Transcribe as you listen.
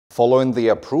Following the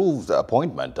approved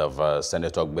appointment of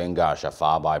Senator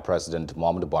Ashafa by President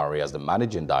Muhammadu Buhari as the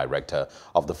Managing Director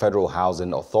of the Federal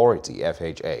Housing Authority,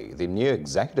 FHA, the new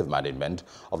executive management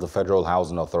of the Federal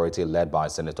Housing Authority led by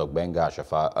Senator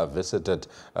Ashafa visited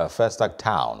FESTAC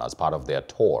town as part of their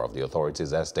tour of the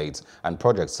authority's estates and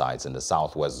project sites in the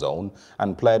Southwest Zone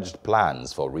and pledged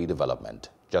plans for redevelopment.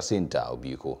 Jacinta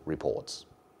Obuku reports.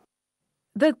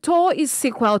 The tour is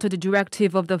sequel to the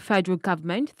directive of the federal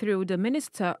government through the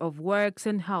Minister of Works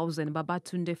and Housing,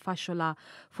 Babatunde Fashola,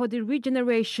 for the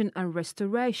regeneration and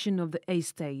restoration of the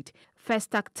estate.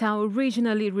 FESTAC Town,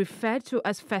 originally referred to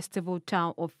as Festival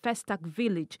Town or FESTAC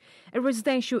Village, a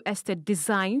residential estate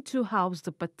designed to house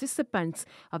the participants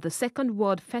of the Second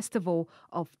World Festival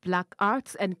of Black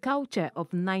Arts and Culture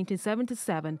of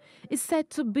 1977, is said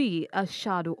to be a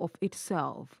shadow of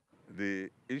itself. The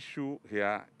issue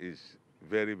here is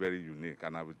very, very unique,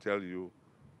 and I will tell you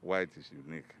why it is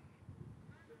unique.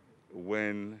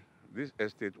 When this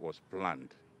estate was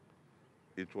planned,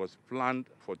 it was planned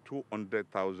for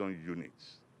 200,000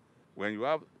 units. When you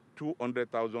have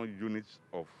 200,000 units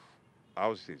of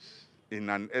houses in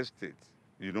an estate,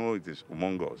 you know it is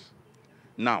humongous.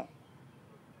 Now,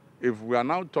 if we are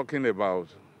now talking about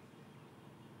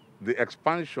the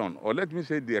expansion, or let me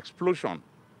say the explosion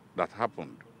that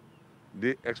happened,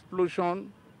 the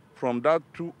explosion from that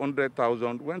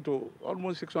 200,000 went to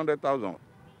almost 600,000.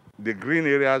 The green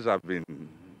areas have been,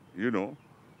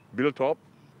 built up.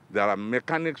 There are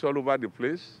mechanics all over the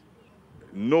place.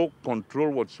 No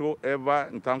control whatsoever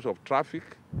in terms of traffic.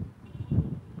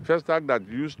 FESTAC that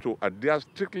used to adhere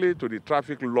strictly to the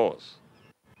traffic laws.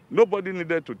 Nobody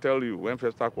needed to tell you when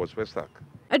FESTAC was FESTAC.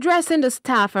 Addressing the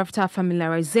staff after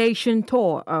familiarization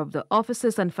tour of the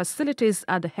offices and facilities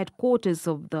at the headquarters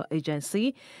of the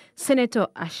agency, Senator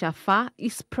Ashafa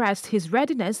expressed his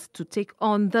readiness to take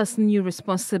on this new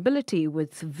responsibility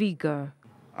with vigor.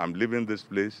 I'm leaving this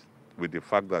place with the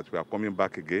fact that we are coming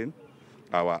back again.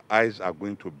 Our eyes are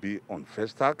going to be on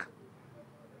FESTAC,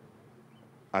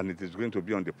 and it is going to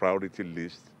be on the priority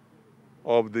list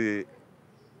of the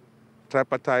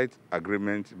tripartite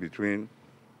agreement between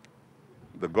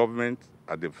the government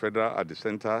at the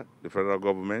center, the federal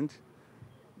government,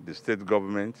 the state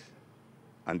government,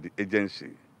 and the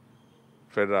agency,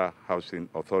 Federal Housing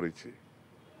Authority.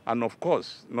 And of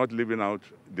course, not leaving out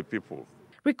the people.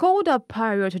 Recall that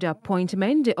prior to the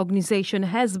appointment, the organization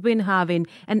has been having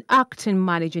an acting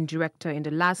managing director in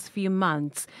the last few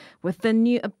months. With the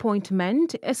new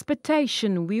appointment,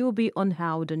 expectation will be on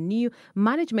how the new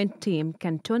management team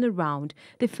can turn around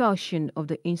the function of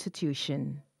the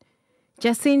institution.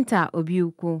 Jacinta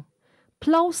Obuku,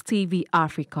 Plus TV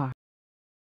Africa.